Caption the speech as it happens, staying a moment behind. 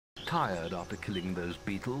tired after killing those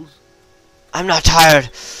beetles? I'm not tired.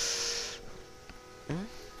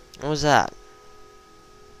 What was that?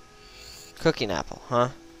 Cooking apple, huh?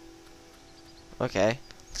 Okay,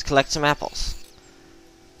 let's collect some apples.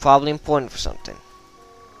 Probably important for something.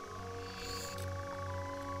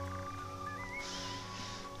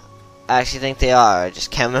 I actually think they are. I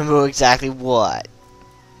just can't remember exactly what.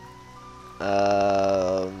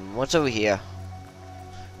 What's over here?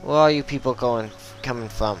 Where are you people coming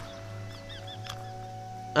from?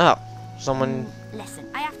 Oh, someone. Listen,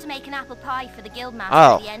 I have to make an apple pie for the guildmaster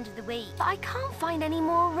Oh. at the end of the week. But I can't find any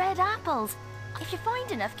more red apples. If you find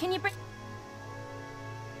enough, can you bring...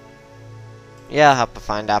 Yeah, I'll help to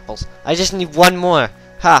find apples. I just need one more.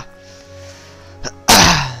 Ha!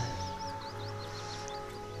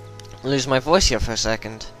 Lose my voice here for a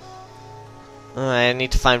second. Alright, I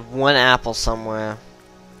need to find one apple somewhere.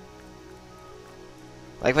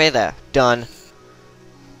 Like right there. Done.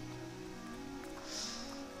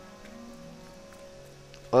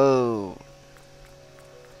 Oh.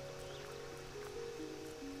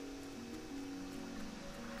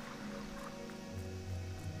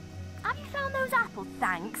 Have you found those apples?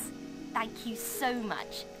 Thanks. Thank you so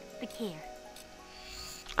much. Look here.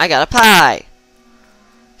 I got a pie!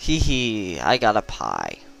 Hee hee, I got a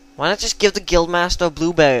pie. Why not just give the guildmaster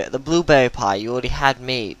the blueberry pie you already had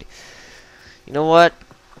made? You know what?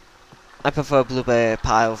 I prefer blueberry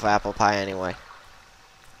pie over apple pie anyway.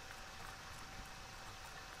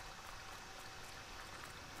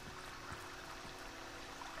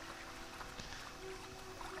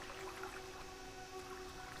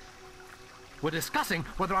 We're discussing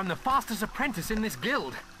whether I'm the fastest apprentice in this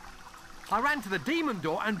guild. I ran to the demon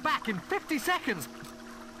door and back in 50 seconds.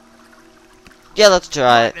 Yeah, let's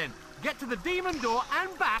try it. Then, get to the demon door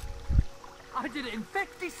and back. I did it in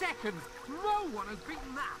 50 seconds. No one has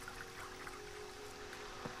beaten that.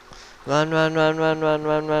 Run, run, run, run, run,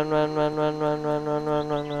 run, run, run, run, run, run, run, run, run,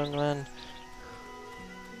 run, run, run.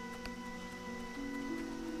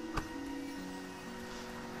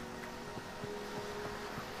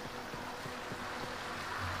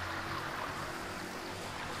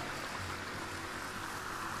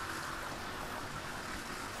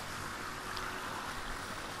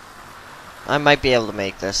 I might be able to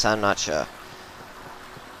make this, I'm not sure.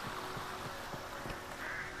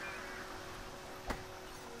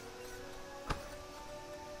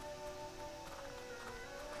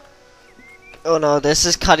 Oh no, this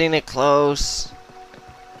is cutting it close.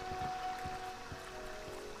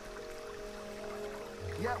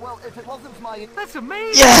 Yeah, well, if it wasn't for my... That's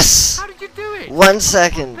amazing. Yes! How did you do it? 1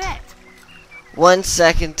 second. Bet. 1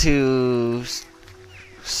 second to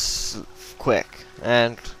quick.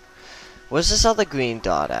 And where's this other green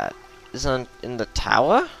dot at? Is it in the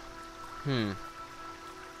tower?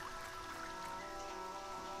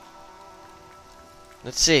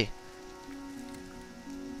 Let's see.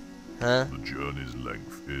 Huh? The journey's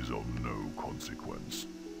length is of no consequence.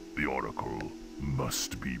 The Oracle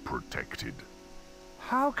must be protected.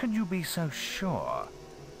 How can you be so sure?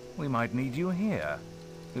 We might need you here.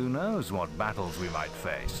 Who knows what battles we might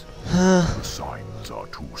face? The signs are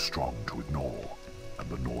too strong to ignore, and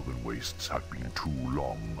the Northern Wastes have been too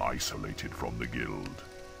long isolated from the Guild.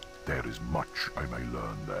 There is much I may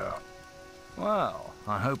learn there. Well,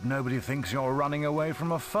 I hope nobody thinks you're running away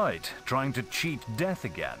from a fight, trying to cheat death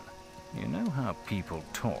again. You know how people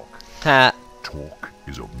talk. Ha. Talk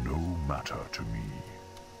is of no matter to me.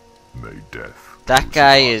 May death... That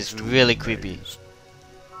guy is really creepy.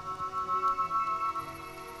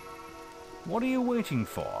 What are you waiting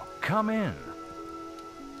for? Come in.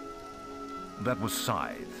 That was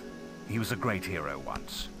Scythe. He was a great hero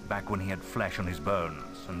once, back when he had flesh on his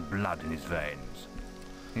bones and blood in his veins.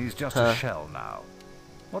 He's just a shell now.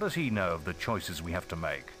 What does he know of the choices we have to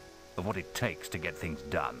make, of what it takes to get things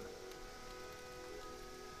done?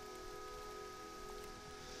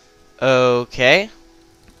 Okay.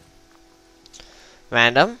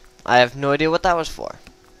 Random. I have no idea what that was for.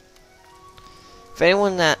 If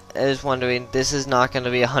anyone that is wondering, this is not going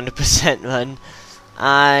to be a 100% run.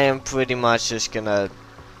 I am pretty much just going to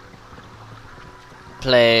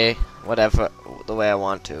play whatever the way I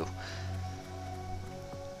want to.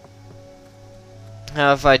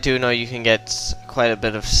 However, I do know you can get quite a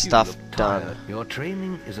bit of stuff You look done. tired. Your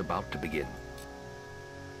training is about to begin.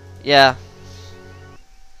 Yeah.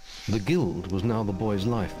 The guild was now the boy's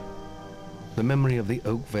life. The memory of the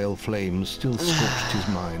Oakvale flames still scorched his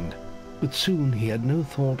mind, but soon he had no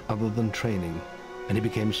thought other than training, and he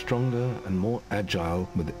became stronger and more agile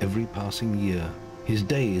with every passing year. His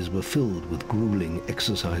days were filled with grueling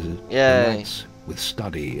exercises, and nights with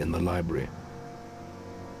study in the library.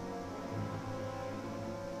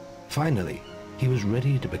 Finally, he was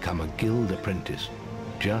ready to become a guild apprentice,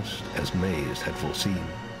 just as Maze had foreseen.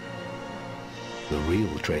 The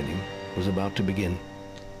real training was about to begin.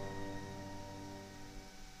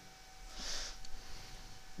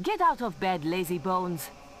 Get out of bed, lazy bones.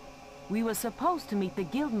 We were supposed to meet the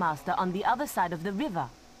guildmaster on the other side of the river.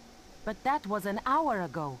 But that was an hour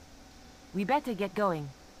ago. We better get going.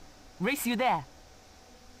 Race you there.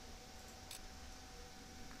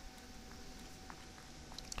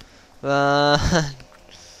 I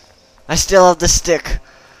still have the stick.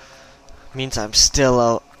 Means I'm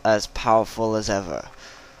still as powerful as ever.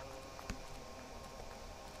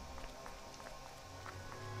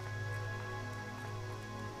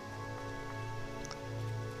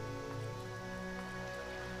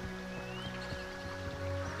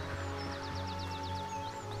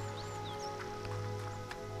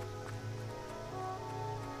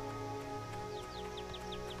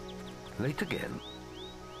 Late again?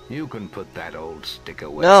 You can put that old stick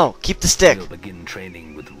away. No, keep the stick. We'll begin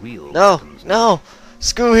training with real No, weapons. no.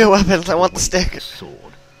 Screw your weapons. I want the Wait, stick. the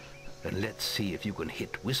sword. And let's see if you can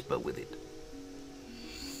hit Whisper with it.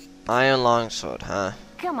 Iron longsword, huh?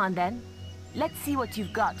 Come on then. Let's see what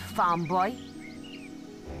you've got, farm boy.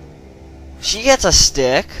 She gets a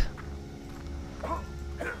stick.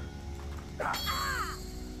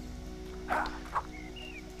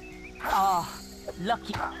 Oh,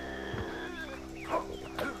 lucky.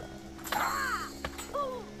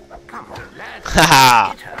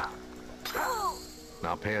 Haha.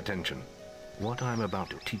 Now pay attention. What I'm about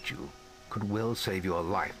to teach you could well save your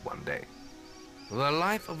life one day. The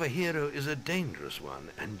life of a hero is a dangerous one,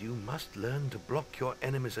 and you must learn to block your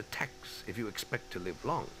enemy's attacks if you expect to live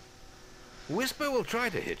long. Whisper will try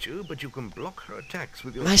to hit you, but you can block her attacks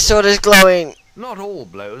with your My sword is glowing. Not all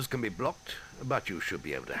blows can be blocked, but you should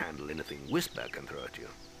be able to handle anything Whisper can throw at you.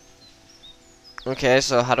 Okay,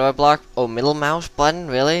 so how do I block? Oh, middle mouse button?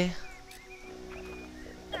 Really?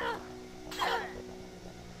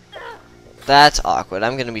 That's awkward.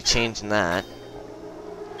 I'm gonna be changing that.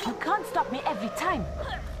 You can't stop me every time.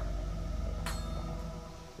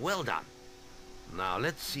 Well done. Now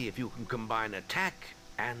let's see if you can combine attack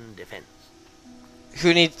and defense.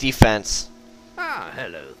 Who needs defense? Ah,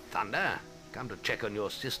 hello, Thunder. Come to check on your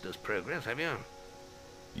sister's progress, have you?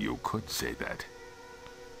 You could say that.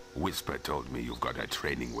 Whisper told me you've got a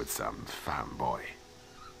training with some farm boy.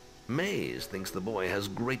 Maze thinks the boy has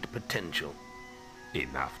great potential.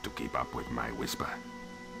 Enough to keep up with my Whisper.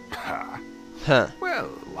 Ha! Huh. Well,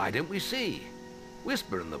 why don't we see?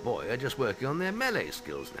 Whisper and the boy are just working on their melee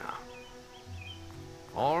skills now.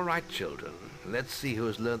 All right, children. Let's see who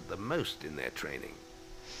has learnt the most in their training.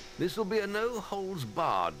 This will be a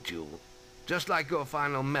no-holds-barred duel, just like your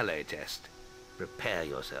final melee test. Prepare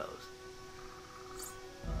yourselves.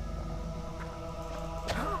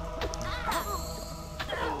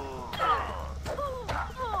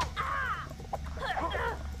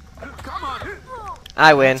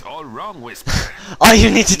 I win. It's all wrong, Whisper. All you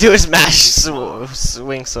need to do is mash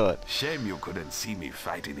swing sword. Shame you couldn't see me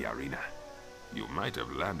fight in the arena. You might have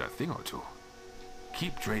learned a thing or two.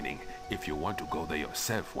 Keep training if you want to go there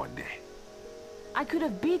yourself one day. I could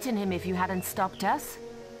have beaten him if you hadn't stopped us.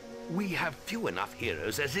 We have few enough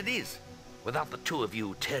heroes as it is, without the two of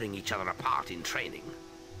you tearing each other apart in training.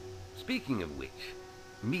 Speaking of which,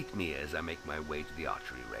 meet me as I make my way to the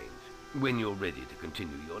archery range, when you're ready to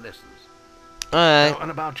continue your lessons. Alright.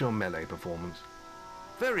 And about your melee performance?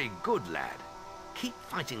 Very good, lad. Keep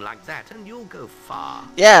fighting like that and you'll go far.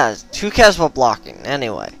 Yeah, who cares about blocking?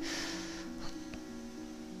 Anyway.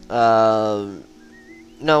 No,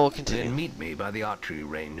 we'll continue. Then meet me by the archery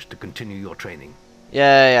range to continue your training.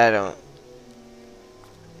 Yeah, I don't.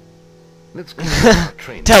 Let's continue our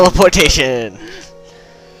training. Teleportation!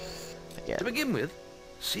 Yeah. To begin with,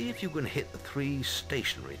 see if you can hit the 3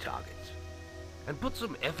 stationary targets. And put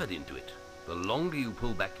some effort into it. The longer you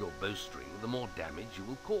pull back your bowstring, the more damage you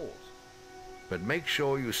will cause. But make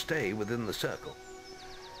sure you stay within the circle.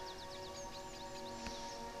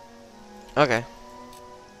 Okay.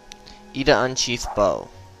 Eat an unsheathed bow.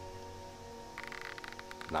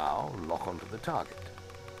 Now, lock onto the target.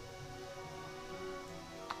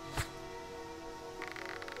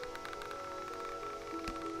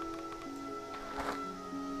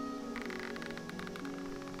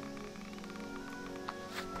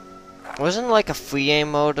 Wasn't it like a free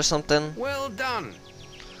aim mode or something? Well done!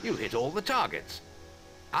 You hit all the targets.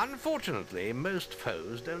 Unfortunately, most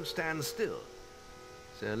foes don't stand still.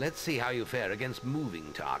 So let's see how you fare against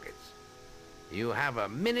moving targets. You have a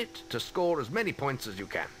minute to score as many points as you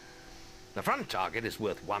can. The front target is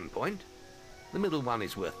worth 1 point, the middle one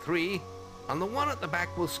is worth 3, and the one at the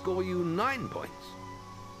back will score you 9 points.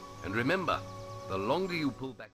 And remember, the longer you pull back...